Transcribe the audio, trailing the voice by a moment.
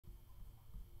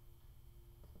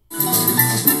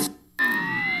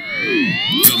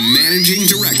Managing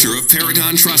Director of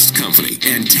Paragon Trust Company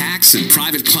and tax and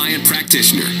private client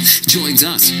practitioner, joins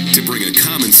us to bring a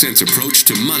common sense approach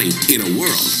to money in a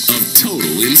world of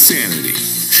total insanity.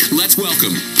 Let's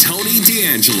welcome Tony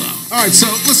D'Angelo. All right,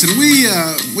 so listen,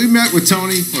 we met with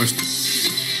Tony, or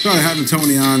started having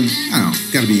Tony on, I don't know,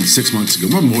 got to be 6 months ago,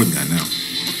 more than that now.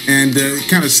 And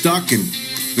kind of stuck, and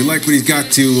we like what he's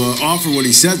got to offer, what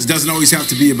he says. It doesn't always have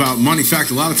to be about money. In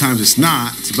fact, a lot of times it's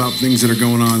not. It's about things that are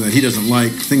going on that he doesn't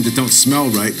like, things that don't smell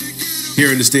right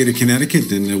here in the state of Connecticut.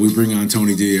 And we bring on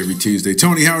Tony D every Tuesday.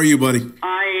 Tony, how are you, buddy?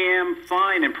 I am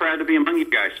fine and proud to be among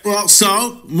you guys. Well,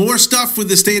 so, more stuff with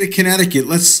the state of Connecticut.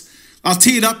 I'll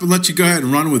tee it up and let you go ahead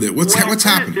and run with it. What's happening?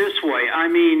 Put it this way. I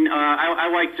mean, I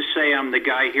like to say I'm the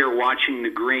guy here watching the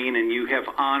green, and you have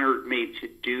honored me to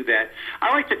do that.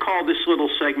 I like to call this little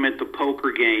segment the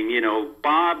poker game. You know,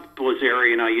 Bob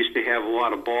Blazari and I used to have a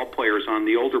lot of ball players on,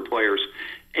 the older players,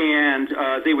 and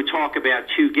they would talk about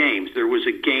two games. There was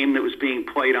a game that was being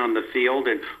played on the field,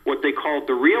 and what they called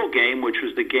the real game, which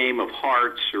was the game of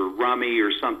hearts or rummy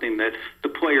or something that the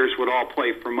players would all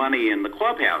play for money in the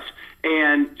clubhouse.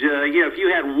 And, if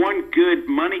you had one good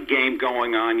money game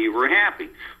going on, you were happy.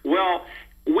 Well,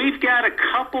 we've got a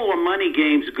couple of money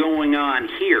games going on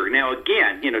here. Now,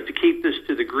 again, to keep this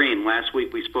to the green, last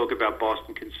week we spoke about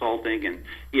Boston Consulting and,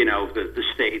 the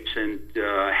states and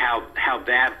how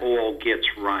that all gets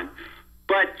run.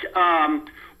 But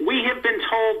we have been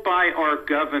told by our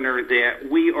governor that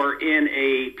we are in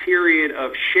a period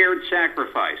of shared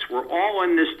sacrifice. We're all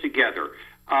in this together.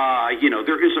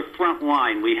 There is a front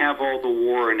line. We have all the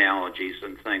war analogies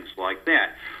and things like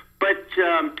that. But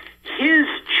his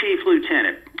chief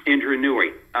lieutenant, Indra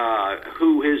Nui,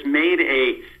 who has made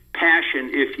a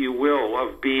passion, if you will,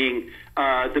 of being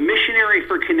the missionary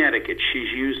for Connecticut.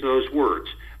 She's used those words.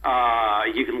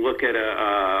 You can look at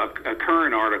a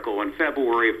current article in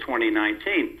February of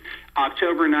 2019.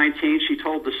 October 19th, she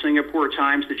told the Singapore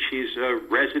Times that she's a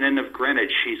resident of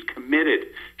Greenwich. She's committed.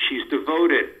 She's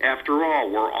devoted. After all,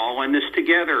 we're all in this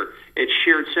together. It's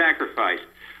shared sacrifice.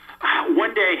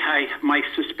 One day, my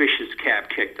suspicious cap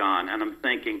kicked on, and I'm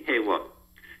thinking, hey, look,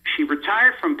 she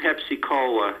retired from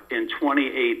Pepsi-Cola in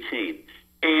 2018,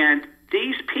 and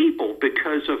these people,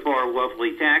 because of our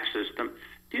lovely tax system,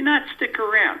 do not stick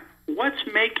around. What's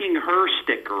making her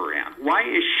stick around? Why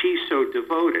is she so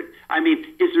devoted? I mean,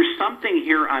 is there something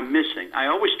here I'm missing? I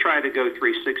always try to go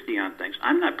 360 on things.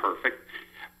 I'm not perfect.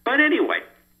 But anyway,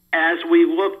 as we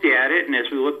looked at it, and as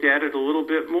we looked at it a little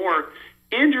bit more,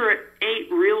 Indra ain't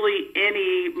really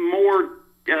any more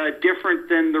different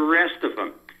than the rest of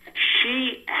them.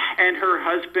 She and her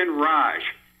husband, Raj,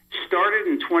 started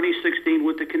in 2016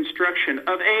 with the construction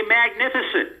of a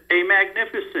magnificent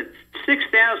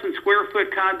 6,000 square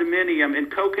foot condominium in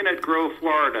Coconut Grove,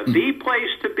 Florida, the place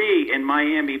to be in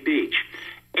Miami Beach.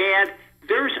 And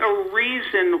there's a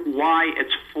reason why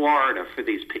it's Florida for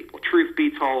these people. Truth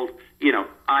be told,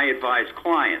 I advise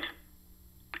clients.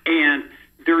 And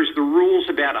there's the rules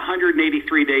about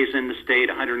 183 days in the state,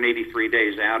 183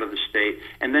 days out of the state,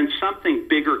 and then something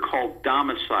bigger called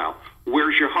domicile.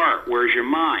 Where's your heart? Where's your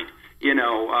mind?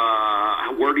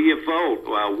 Where do you vote?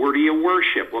 Where do you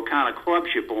worship? What kind of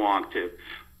clubs you belong to?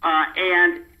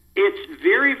 And it's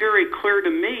very, very clear to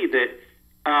me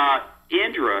that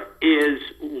Indra is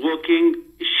looking,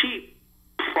 she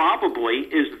probably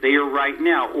is there right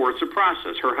now, or it's a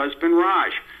process. Her husband,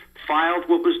 Raj, filed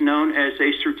what was known as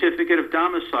a certificate of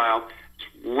domicile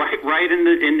right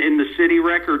in the city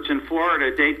records in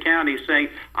Florida, Dade County, saying,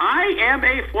 I am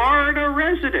a Florida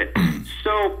resident.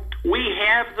 So we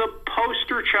have the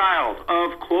poster child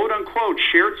of quote-unquote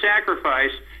shared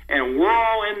sacrifice, and we're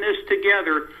all in this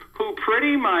together, who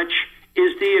pretty much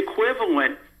is the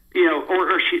equivalent,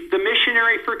 the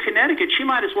missionary for Connecticut. She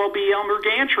might as well be Elmer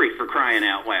Gantry, for crying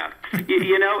out loud.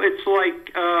 It's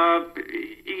like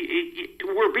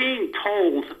we're being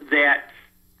told that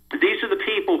these are the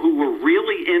people who were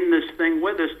really in this thing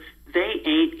with us. They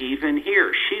ain't even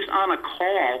here. She's on a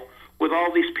call with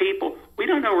all these people. We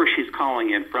don't know where she's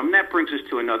calling in from. That brings us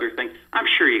to another thing. I'm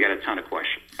sure you got a ton of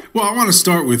questions. Well, I want to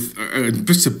start with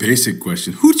just a basic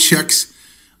question. Who checks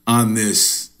on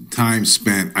this time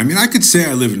spent? I mean, I could say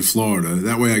I live in Florida.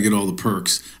 That way I get all the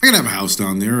perks. I could have a house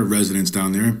down there, a residence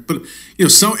down there. But,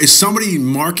 is somebody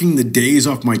marking the days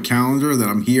off my calendar that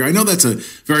I'm here? I know that's a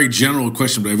very general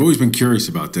question, but I've always been curious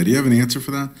about that. Do you have an answer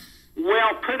for that?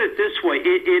 Well, put it this way.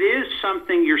 It is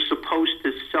something you're supposed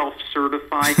to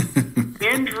self-certify.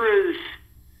 Indra's,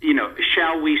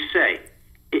 shall we say,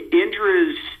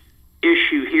 Indra's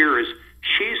issue here is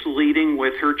she's leading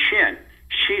with her chin.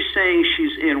 she's saying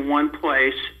she's in one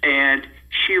place and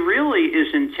she really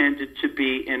is intended to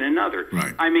be in another.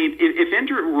 Right. I mean, if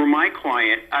Indra were my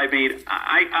client, I mean,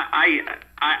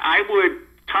 I would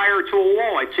tie her to a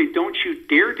wall. I'd say, don't you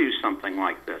dare do something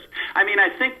like this. I mean, I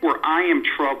think where I am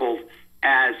troubled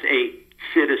as a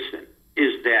citizen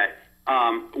is that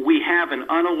we have an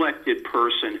unelected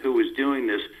person who is doing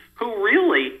this, who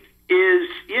really is,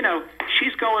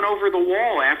 she's going over the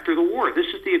wall after the war. This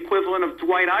is the equivalent of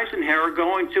Dwight Eisenhower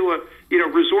going to a,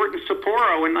 resort in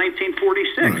Sapporo in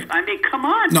 1946. Right. I mean, come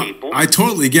on, people. I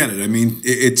totally get it. I mean,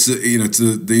 it's it's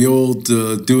the old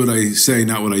do what I say,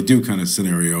 not what I do kind of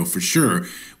scenario for sure,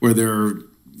 where they're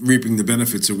reaping the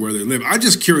benefits of where they live. I'm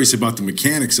just curious about the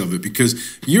mechanics of it, because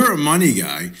you're a money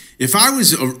guy. If I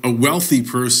was a wealthy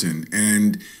person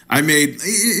and if I made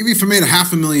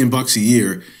 $500,000 a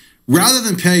year, rather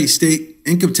than pay state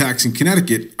income tax in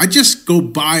Connecticut, I just go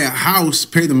buy a house,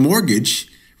 pay the mortgage,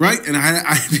 right? And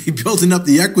I'd be building up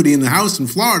the equity in the house in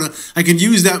Florida. I can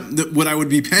use what I would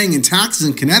be paying in taxes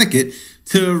in Connecticut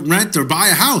to rent or buy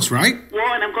a house, right?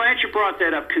 Well, and I'm glad you brought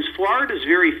that up, because Florida is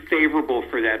very favorable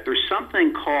for that. There's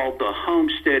something called the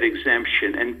homestead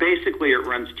exemption, and basically it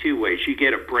runs two ways. You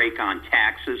get a break on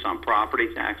taxes, on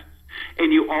property taxes,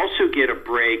 and you also get a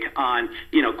break on,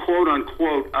 quote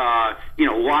unquote,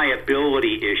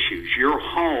 liability issues. Your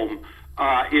home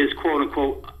is, quote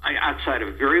unquote, outside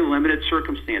of very limited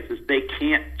circumstances, they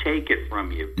can't take it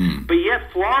from you. But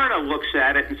yet Florida looks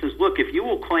at it and says, look, if you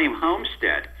will claim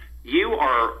homestead, you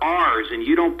are ours, and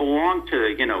you don't belong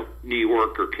to, New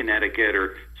York or Connecticut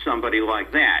or somebody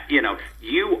like that.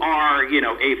 You are,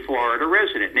 a Florida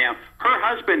resident. Now, her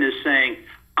husband is saying,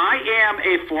 I am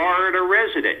a Florida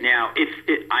resident. Now,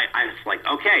 I was like,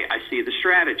 okay, I see the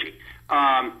strategy.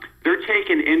 They're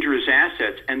taking Indra's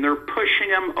assets and they're pushing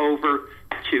them over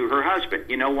to her husband.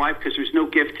 You know why? Because there's no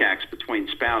gift tax between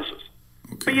spouses.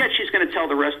 Okay. But yet she's going to tell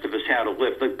the rest of us how to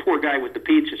live. The poor guy with the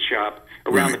pizza shop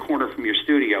around the corner from your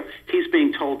studio, he's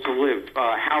being told to live,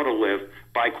 how to live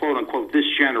by, quote unquote, this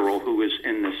general who is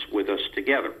in this with us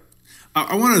together.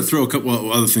 I wanted to throw a couple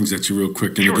of other things at you real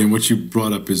quick. And again, what you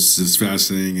brought up is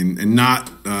fascinating and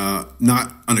not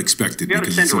unexpected. You got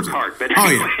to send her a card. But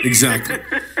anyway. Oh, yeah, exactly.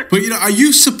 But, are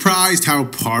you surprised how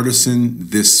partisan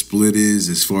this split is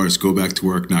as far as go back to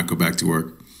work, not go back to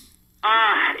work?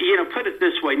 Put it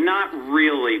this way, not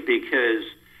really, because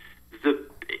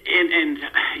and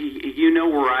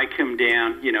where I come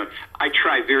down, I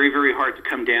try very, very hard to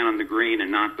come down on the green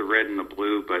and not the red and the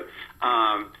blue, but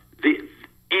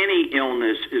any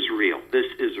illness is real.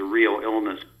 This is a real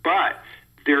illness. But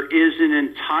there is an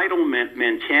entitlement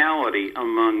mentality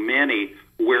among many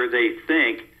where they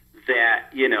think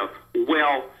that,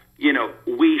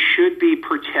 we should be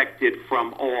protected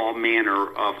from all manner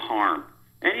of harm.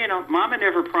 And, Mama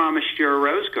never promised you a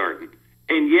rose garden.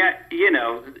 And yet,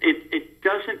 it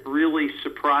doesn't really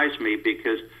surprise me,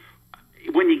 because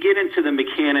when you get into the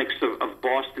mechanics of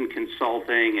Boston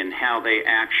Consulting and how they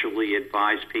actually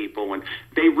advise people, and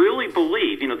they really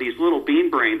believe, these little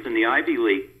bean brains in the Ivy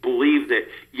League believe that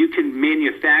you can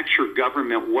manufacture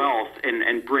government wealth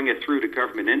and bring it through to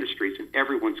government industries, and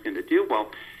everyone's going to do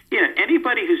well.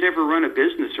 Anybody who's ever run a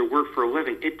business or worked for a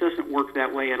living, it doesn't work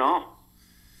that way at all.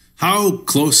 How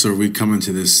close are we coming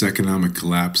to this economic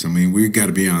collapse? I mean, we've got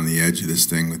to be on the edge of this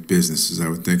thing with businesses, I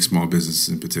would think, small businesses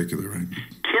in particular, right?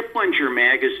 Kiplinger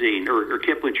magazine, or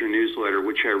Kiplinger newsletter,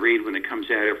 which I read when it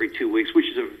comes out every 2 weeks, which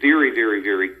is a very, very,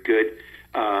 very good,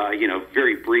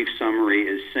 very brief summary,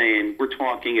 is saying we're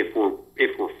talking, if we're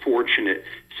fortunate,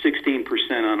 16%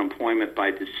 unemployment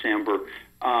by December.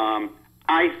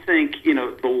 I think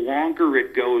the longer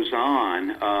it goes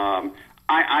on,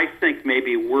 I think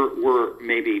maybe we're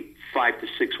maybe 5 to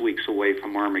 6 weeks away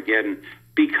from Armageddon,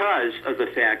 because of the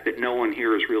fact that no one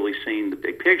here has really seen the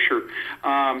big picture.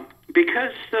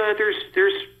 Because there's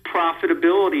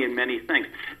profitability in many things.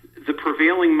 The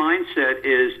prevailing mindset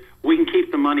is we can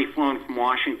keep the money flowing from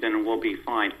Washington and we'll be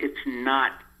fine. It's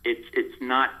not. It's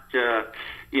not.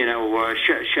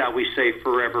 Shall we say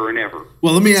forever and ever?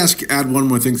 Well, let me add one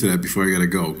more thing to that before I got to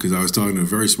go, because I was talking to a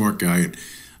very smart guy,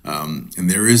 and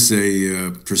there is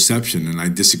a perception, and I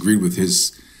disagreed with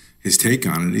his take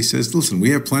on it. He says, "Listen,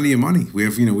 we have plenty of money. We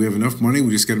have enough money.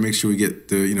 We just got to make sure we get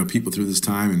people through this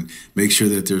time and make sure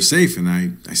that they're safe." And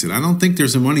I said, "I don't think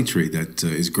there's a money tree that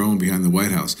is growing behind the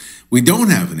White House. We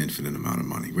don't have an infinite amount of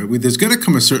money. Right? There's going to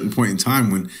come a certain point in time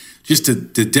when just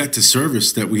the debt to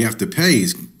service that we have to pay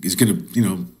is going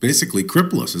to basically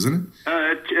cripple us, isn't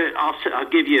it?" I'll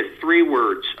give you 3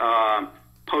 words: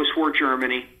 post-war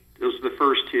Germany. Those are the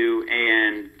first 2,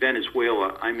 and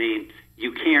Venezuela. I mean,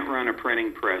 you can't run a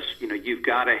printing press. You've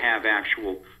got to have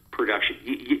actual production.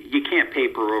 You can't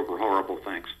paper over horrible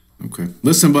things. Okay.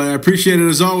 Listen, buddy, I appreciate it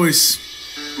as always.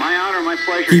 My honor, my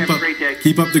pleasure. Have a great day.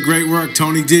 Keep up the great work.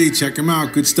 Tony D, check him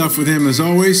out. Good stuff with him as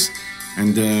always.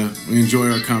 And we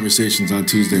enjoy our conversations on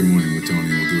Tuesday morning with Tony.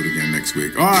 We'll do it again next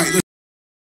week. All right.